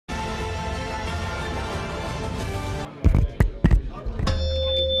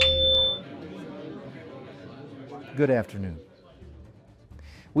Good afternoon.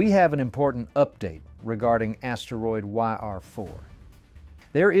 We have an important update regarding asteroid YR4.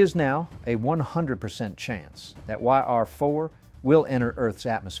 There is now a 100% chance that YR4 will enter Earth's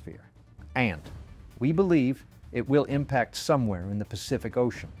atmosphere, and we believe it will impact somewhere in the Pacific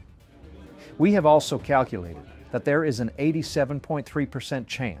Ocean. We have also calculated that there is an 87.3%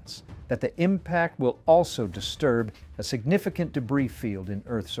 chance that the impact will also disturb a significant debris field in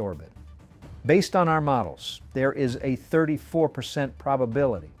Earth's orbit. Based on our models, there is a 34%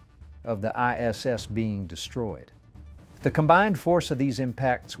 probability of the ISS being destroyed. The combined force of these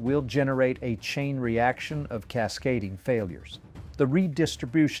impacts will generate a chain reaction of cascading failures. The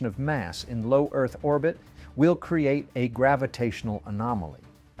redistribution of mass in low Earth orbit will create a gravitational anomaly,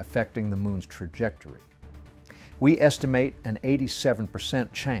 affecting the Moon's trajectory. We estimate an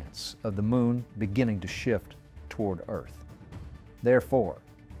 87% chance of the Moon beginning to shift toward Earth. Therefore,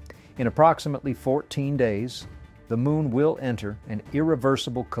 in approximately 14 days, the Moon will enter an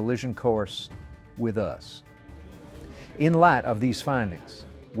irreversible collision course with us. In light of these findings,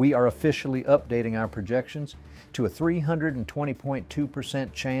 we are officially updating our projections to a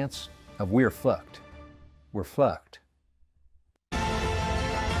 320.2% chance of we're fucked. We're fucked.